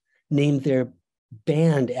Stones named their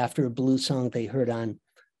band after a blues song they heard on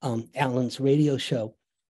Alan's radio show.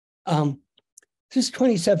 This is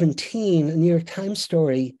 2017, a New York Times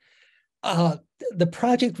story. The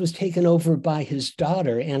project was taken over by his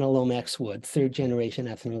daughter, Anna Lomax Wood, third-generation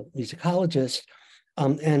ethnomusicologist,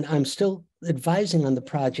 and I'm still advising on the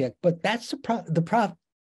project, but that's the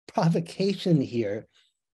provocation here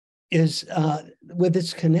is with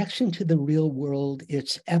its connection to the real world,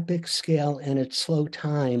 its epic scale and its slow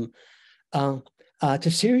time,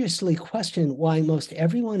 to seriously question why most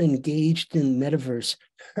everyone engaged in metaverse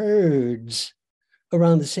herds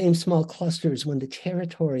around the same small clusters when the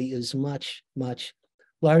territory is much, much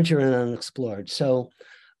larger and unexplored. So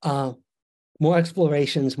more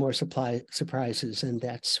explorations, more surprises, and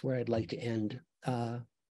that's where I'd like to end.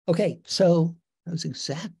 Okay, so that was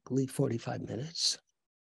exactly 45 minutes.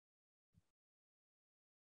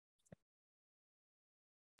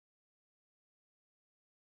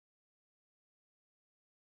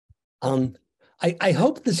 I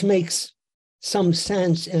hope this makes some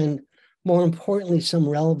sense and more importantly, some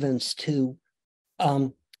relevance to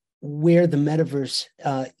where the metaverse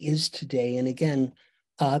is today. And again,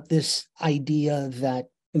 this idea that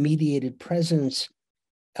mediated presence,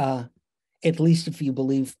 at least if you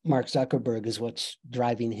believe Mark Zuckerberg, is what's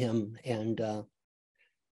driving him, and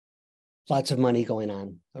lots of money going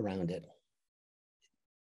on around it.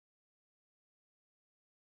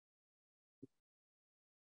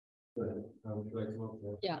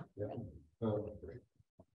 Yeah.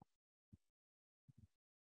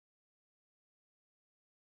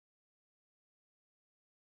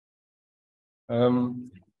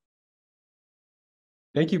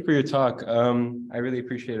 Thank you for your talk. I really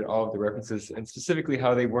appreciated all of the references and specifically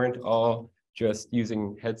how they weren't all just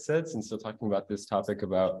using headsets and still talking about this topic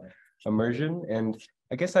about immersion. And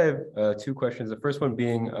I guess I have two questions. The first one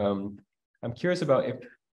being, I'm curious about if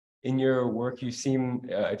in your work you seem,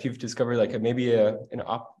 if you've discovered like maybe an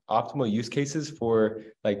optimal use cases for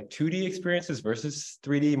like 2D experiences versus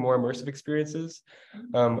 3D more immersive experiences.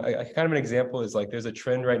 Kind of an example is like there's a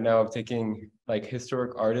trend right now of taking like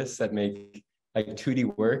historic artists that make like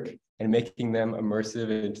 2D work and making them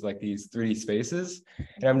immersive into like these 3D spaces.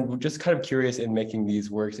 And I'm just kind of curious in making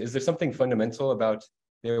these works, is there something fundamental about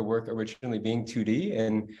their work originally being 2D?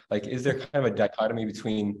 And like, is there kind of a dichotomy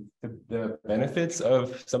between the benefits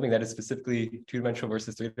of something that is specifically two-dimensional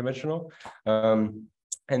versus three-dimensional?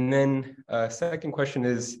 And then second question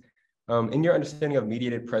is, in your understanding of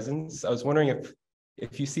mediated presence, I was wondering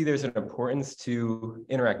if you see there's an importance to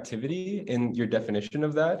interactivity in your definition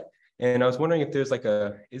of that. And I was wondering if there's like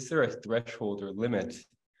is there a threshold or limit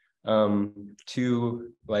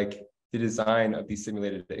to like the design of these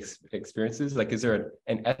simulated experiences? Like, is there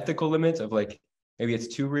an ethical limit of like, maybe it's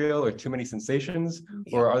too real or too many sensations,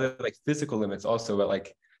 or are there like physical limits also about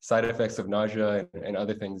like side effects of nausea and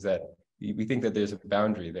other things that we think that there's a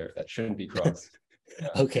boundary there that shouldn't be crossed?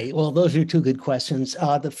 Okay, well, those are two good questions.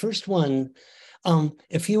 The first one,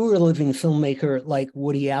 if you were a living filmmaker like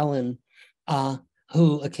Woody Allen,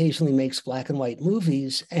 who occasionally makes black and white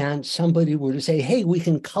movies, and somebody were to say, hey, we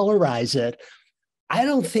can colorize it, I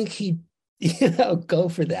don't think he'd go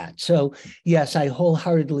for that. So yes, I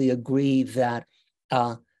wholeheartedly agree that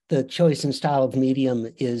the choice and style of medium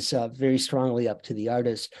is very strongly up to the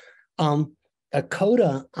artist. A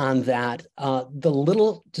coda on that, the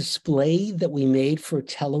little display that we made for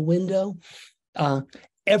Telewindow,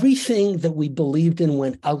 everything that we believed in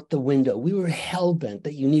went out the window. We were hell-bent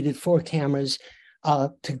that you needed 4 cameras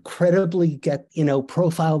to credibly get,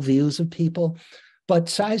 profile views of people. But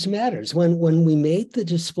size matters. When we made the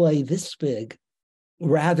display this big,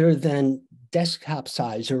 rather than desktop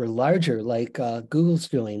size or larger like Google's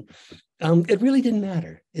doing, it really didn't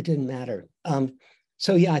matter. It didn't matter.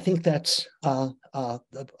 So yeah, I think that's a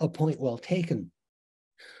point well taken.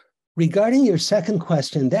 Regarding your second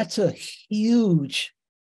question, that's a huge,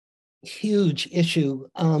 huge issue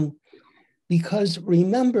because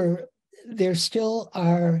remember, there still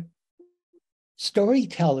are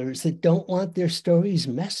storytellers that don't want their stories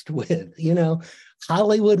messed with.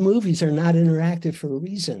 Hollywood movies are not interactive for a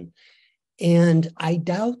reason. And I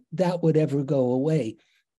doubt that would ever go away.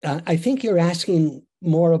 I think you're asking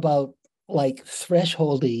more about like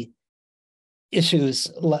thresholdy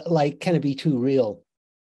issues, like can it be too real?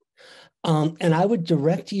 And I would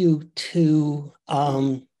direct you to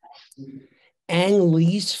Ang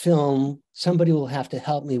Lee's film. Somebody will have to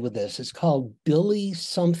help me with this. It's called Billy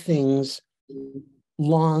Something's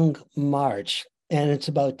Long March, and it's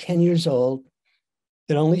about 10 years old.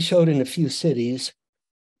 It only showed in a few cities.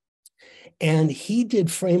 And he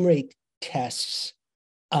did frame rate tests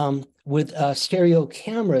with stereo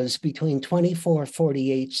cameras between 24,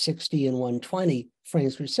 48, 60, and 120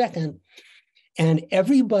 frames per second. And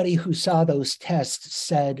everybody who saw those tests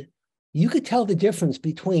said, you could tell the difference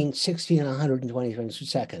between 60 and 120 frames per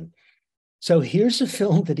second. So here's a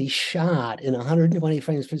film that he shot in 120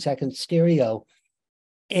 frames per second stereo.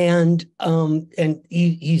 And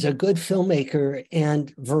he's a good filmmaker,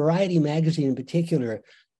 and Variety magazine in particular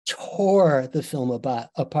tore the film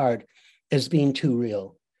apart as being too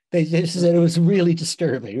real. They said it was really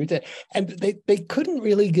disturbing, and they couldn't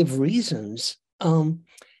really give reasons. And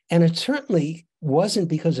it certainly wasn't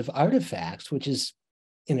because of artifacts, which is,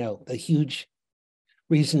 a huge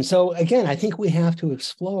reason. So again, I think we have to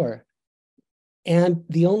explore. And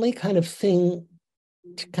the only kind of thing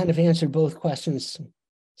to kind of answer both questions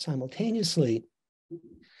simultaneously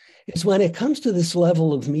is when it comes to this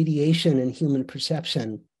level of mediation and human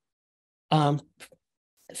perception,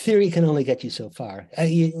 theory can only get you so far.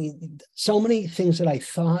 So many things that I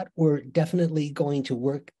thought were definitely going to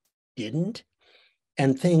work didn't,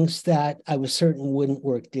 and things that I was certain wouldn't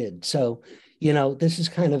work did. So, this is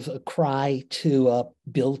kind of a cry to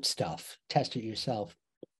build stuff, test it yourself.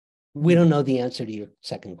 We don't know the answer to your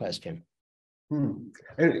second question. And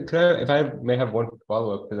if I may have one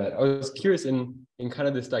follow-up to that, I was curious in kind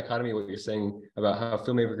of this dichotomy, what you're saying about how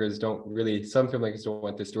some filmmakers don't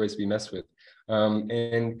want their stories to be messed with.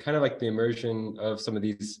 And kind of like the immersion of some of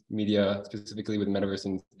these media, specifically with metaverse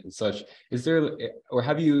and such, is there, or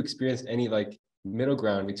have you experienced any like middle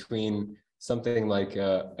ground between something like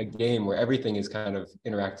a game where everything is kind of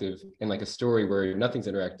interactive and like a story where nothing's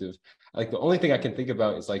interactive? Like the only thing I can think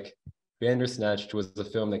about is like Bandersnatch was a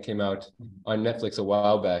film that came out on Netflix a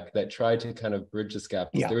while back that tried to kind of bridge this gap.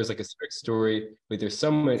 Yeah. There was like a strict story, but there's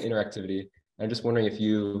some interactivity. I'm just wondering if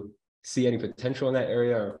you see any potential in that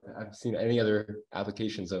area, or I've seen any other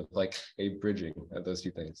applications of like a bridging of those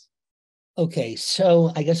two things. Okay,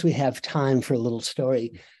 so I guess we have time for a little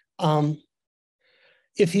story.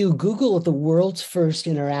 If you Google the world's first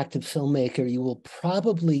interactive filmmaker, you will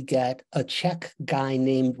probably get a Czech guy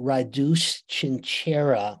named Raduš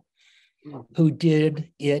Chinchera, who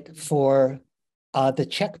did it for the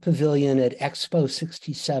Czech Pavilion at Expo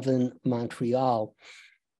 67 Montreal.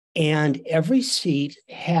 And every seat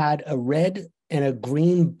had a red and a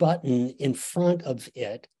green button in front of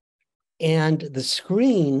it. And the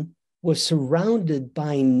screen was surrounded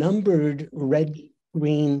by numbered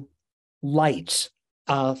red-green lights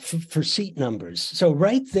for seat numbers. So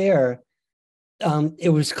right there,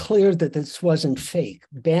 it was clear that this wasn't fake.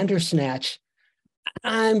 Bandersnatch,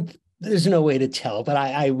 there's no way to tell, but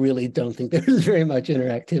I really don't think there's very much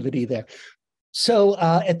interactivity there. So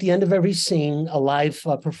at the end of every scene, a live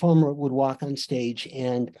performer would walk on stage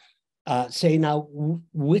and say, now,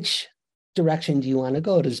 which direction do you want to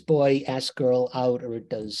go? Does boy ask girl out, or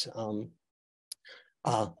does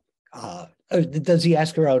he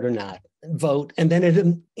ask her out or not? Vote. And then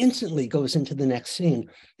it instantly goes into the next scene.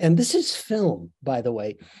 And this is film, by the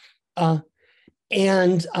way. The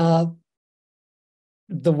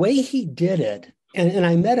way he did it, and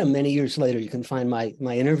I met him many years later, you can find my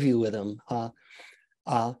interview with him,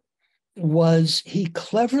 was he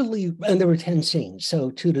cleverly, and there were 10 scenes,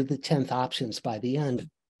 so 2 to the 10th options by the end.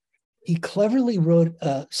 He cleverly wrote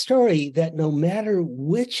a story that no matter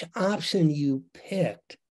which option you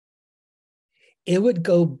picked, it would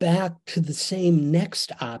go back to the same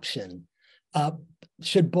next option.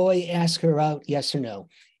 Should boy ask her out, yes or no?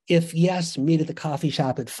 If yes, meet at the coffee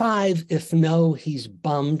shop at 5. If no, he's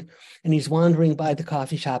bummed and he's wandering by the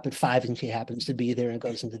coffee shop at 5 and she happens to be there and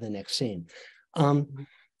goes into the next scene.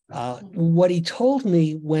 What he told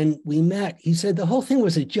me when we met, he said the whole thing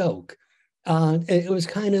was a joke. It was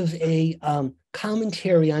kind of a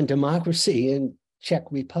commentary on democracy in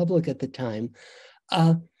Czech Republic at the time.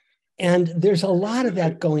 And there's a lot of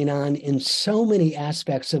that going on in so many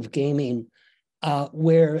aspects of gaming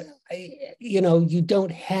where, you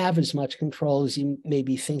don't have as much control as you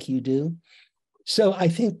maybe think you do. So I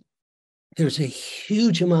think there's a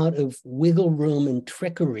huge amount of wiggle room and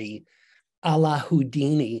trickery a la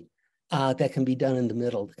Houdini that can be done in the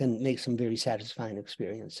middle, that can make some very satisfying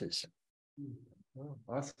experiences. Oh,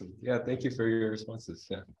 awesome. Yeah, thank you for your responses.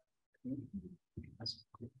 Yeah.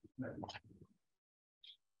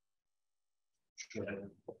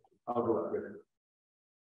 I'll go up with it.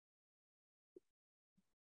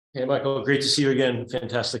 Hey, Michael, great to see you again.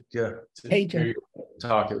 Fantastic to hear you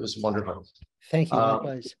talk. It was wonderful. Thank you.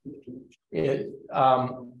 Likewise. A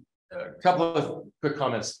couple of quick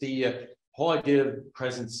comments. The whole idea of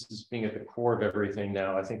presence as being at the core of everything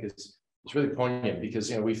now, I think is really poignant,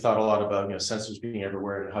 because we've thought a lot about sensors being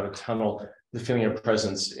everywhere and how to tunnel the feeling of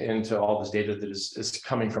presence into all this data that is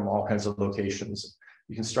coming from all kinds of locations.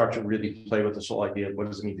 you can start to really play with this whole idea of what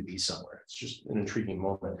does it mean to be somewhere. It's just an intriguing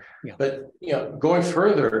moment. Yeah. But going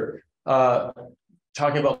further,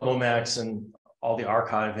 talking about Lomax and all the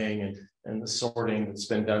archiving and the sorting that's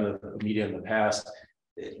been done of the media in the past,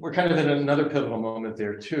 we're kind of in another pivotal moment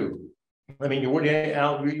there too. I mean, your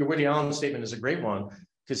Woody Allen statement is a great one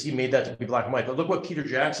because he made that to be black and white. But look what Peter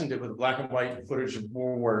Jackson did with the black and white footage of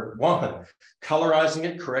World War I, colorizing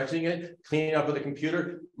it, correcting it, cleaning up with a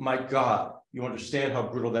computer. My God, you understand how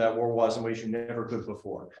brutal that war was in ways you never could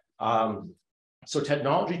before. So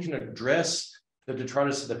technology can address the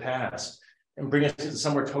detritus of the past and bring us to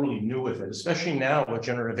somewhere totally new with it, especially now with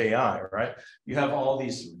generative AI, right? You have all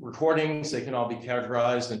these recordings, they can all be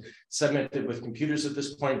categorized and segmented with computers at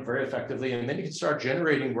this point very effectively, and then you can start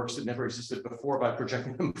generating works that never existed before by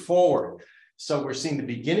projecting them forward. So we're seeing the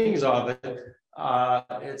beginnings of it.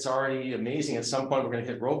 It's already amazing. At some point, we're going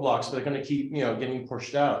to hit roadblocks, but they're going to keep, getting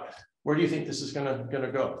pushed out. Where do you think this is going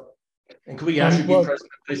to go? And could we actually be present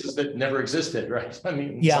in places that never existed, right? I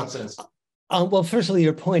mean, in some sense. Well, firstly,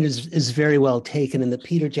 your point is very well taken, and the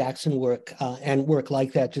Peter Jackson work and work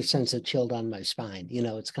like that just sends a chill down my spine.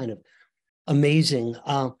 It's kind of amazing.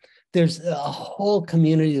 There's a whole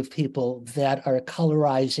community of people that are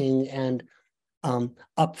colorizing and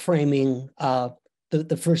upframing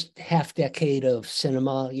the first half decade of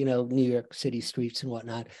cinema, New York City streets and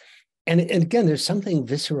whatnot. And again, there's something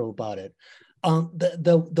visceral about it.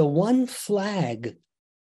 The one flag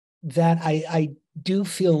that I do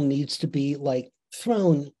feel needs to be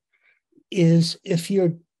thrown is if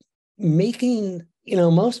you're making,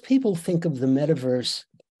 most people think of the metaverse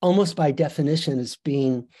almost by definition as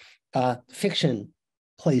being fiction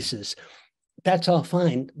places. That's all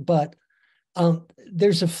fine, but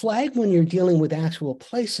there's a flag when you're dealing with actual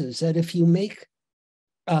places that if you make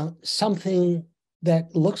something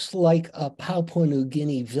that looks like a Papua New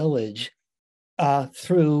Guinea village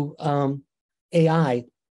through AI,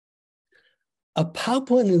 a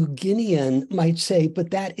Papua New Guinean might say,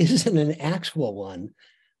 but that isn't an actual one,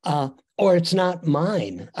 or it's not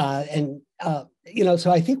mine. So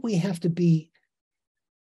I think we have to be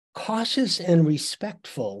cautious and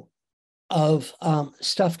respectful of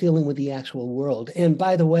stuff dealing with the actual world. And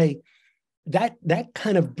by the way, that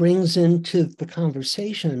kind of brings into the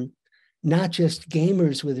conversation not just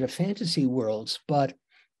gamers with their fantasy worlds, but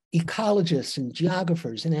ecologists and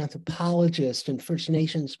geographers and anthropologists and First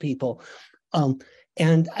Nations people.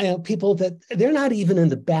 And people that they're not even in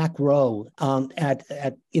the back row at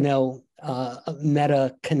a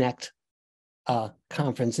Meta Connect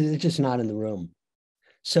conference. They're just not in the room.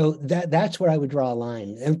 So that's where I would draw a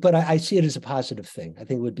line. But I see it as a positive thing. I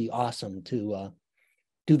think it would be awesome to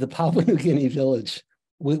do the Papua New Guinea village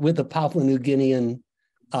with the Papua New Guinean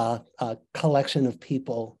collection of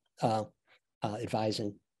people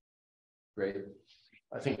advising. Great.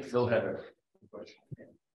 I think Phil had a question.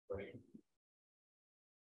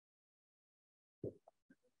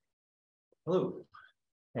 Hello.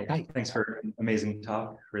 Hey, hi. Thanks for an amazing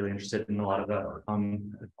talk. Really interested in a lot of that.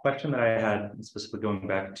 A question that I had, specifically going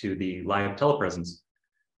back to the live telepresence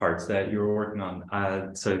parts that you were working on.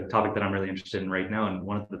 It's a topic that I'm really interested in right now. And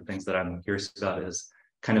one of the things that I'm curious about is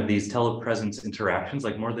kind of these telepresence interactions,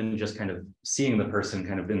 like more than just kind of seeing the person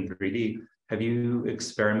kind of in 3D. Have you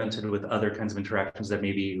experimented with other kinds of interactions that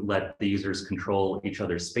maybe let the users control each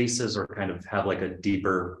other's spaces or kind of have like a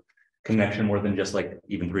deeper connection more than just like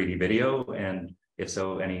even 3D video? And if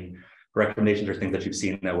so, any recommendations or things that you've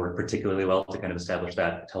seen that work particularly well to kind of establish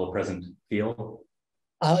that telepresent feel?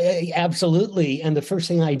 Absolutely. And the first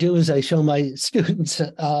thing I do is I show my students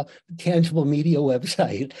Tangible Media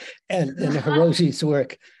website and Hiroshi's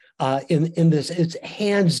work in this. It's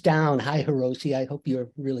hands down. Hi, Hiroshi. I hope you're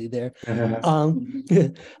really there.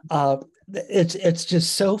 It's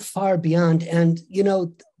just so far beyond. And,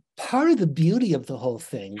 part of the beauty of the whole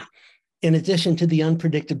thing, in addition to the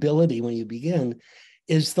unpredictability when you begin,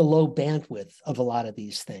 is the low bandwidth of a lot of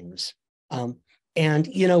these things. And,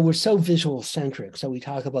 we're so visual centric. So we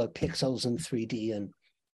talk about pixels in 3D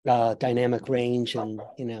and dynamic range and,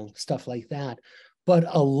 stuff like that. But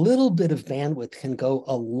a little bit of bandwidth can go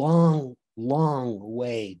a long, long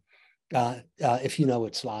way if you know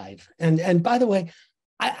it's live. And by the way,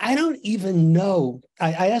 I don't even know.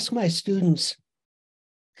 I ask my students,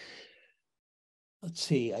 let's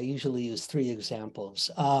see, I usually use 3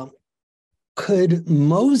 examples. Could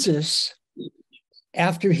Moses,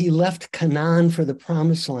 after he left Canaan for the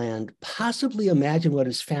Promised Land, possibly imagine what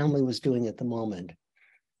his family was doing at the moment?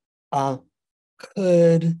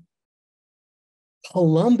 Could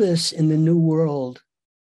Columbus in the New World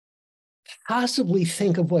possibly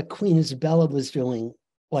think of what Queen Isabella was doing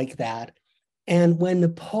like that? And when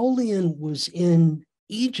Napoleon was in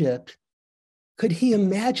Egypt, could he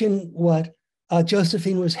imagine what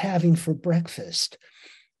Josephine was having for breakfast?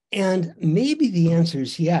 And maybe the answer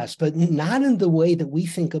is yes, but not in the way that we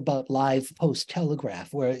think about live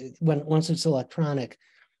post-telegraph, where once it's electronic,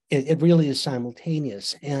 it really is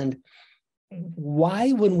simultaneous. And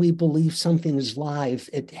why, when we believe something is live,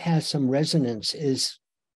 it has some resonance is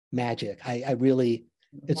magic. I really,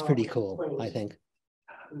 it's pretty cool, I think.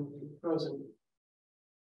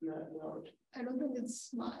 I don't think it's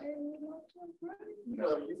my.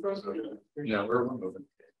 No, you frozen. No, we're moving.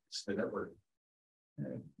 It's the network.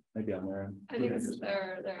 Maybe on there. I think it's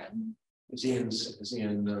there. Is he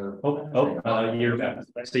in, You're back.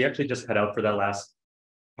 So you actually just cut out for that last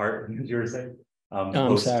part you were saying.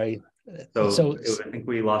 I'm sorry. So I think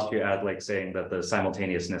we lost you at like saying that the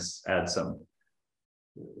simultaneousness adds some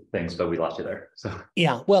things, but we lost you there. So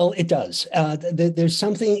yeah, well, it does. There's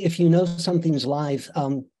something, if you know something's live,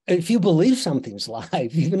 if you believe something's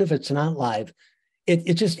live, even if it's not live,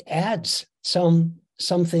 it just adds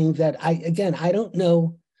something that I don't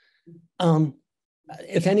know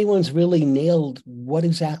if anyone's really nailed what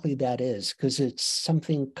exactly that is, because it's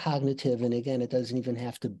something cognitive. And again, it doesn't even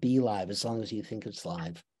have to be live as long as you think it's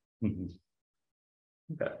live.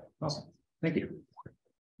 Okay, awesome. Thank you.